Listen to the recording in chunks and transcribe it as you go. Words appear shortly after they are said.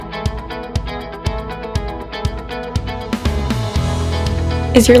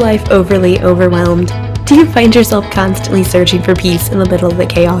Is your life overly overwhelmed? Do you find yourself constantly searching for peace in the middle of the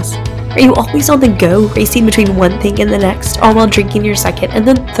chaos? Are you always on the go, racing between one thing and the next, all while drinking your second and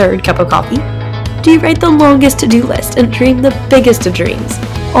then third cup of coffee? Do you write the longest to-do list and dream the biggest of dreams,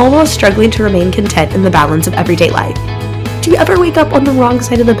 all while struggling to remain content in the balance of everyday life? Do you ever wake up on the wrong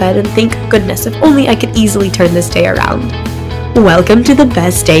side of the bed and think, goodness, if only I could easily turn this day around? Welcome to the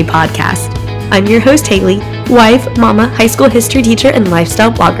Best Day Podcast. I'm your host, Haley, wife, mama, high school history teacher, and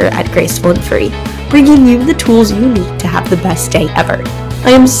lifestyle blogger at Graceful and Free, bringing you the tools you need to have the best day ever.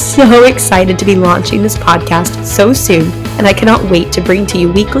 I am so excited to be launching this podcast so soon, and I cannot wait to bring to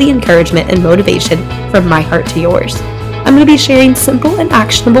you weekly encouragement and motivation from my heart to yours. I'm going to be sharing simple and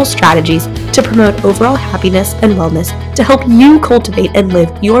actionable strategies to promote overall happiness and wellness to help you cultivate and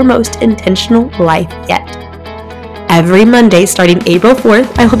live your most intentional life yet. Every Monday starting April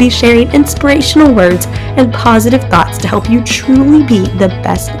 4th, I will be sharing inspirational words and positive thoughts to help you truly be the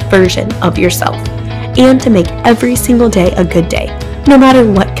best version of yourself and to make every single day a good day, no matter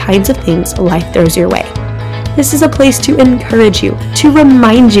what kinds of things life throws your way. This is a place to encourage you, to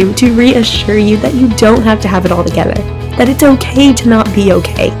remind you, to reassure you that you don't have to have it all together, that it's okay to not be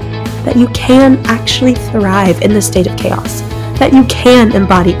okay, that you can actually thrive in the state of chaos, that you can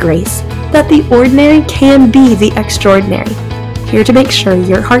embody grace, that the ordinary can be the extraordinary. Here to make sure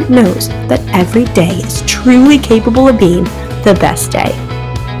your heart knows that every day is truly capable of being the best day.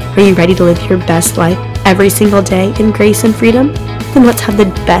 Are you ready to live your best life every single day in grace and freedom? Then let's have the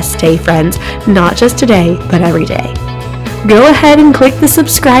best day, friends, not just today, but every day. Go ahead and click the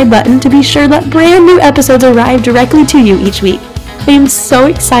subscribe button to be sure that brand new episodes arrive directly to you each week. I am so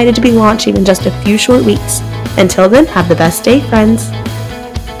excited to be launching in just a few short weeks. Until then, have the best day, friends.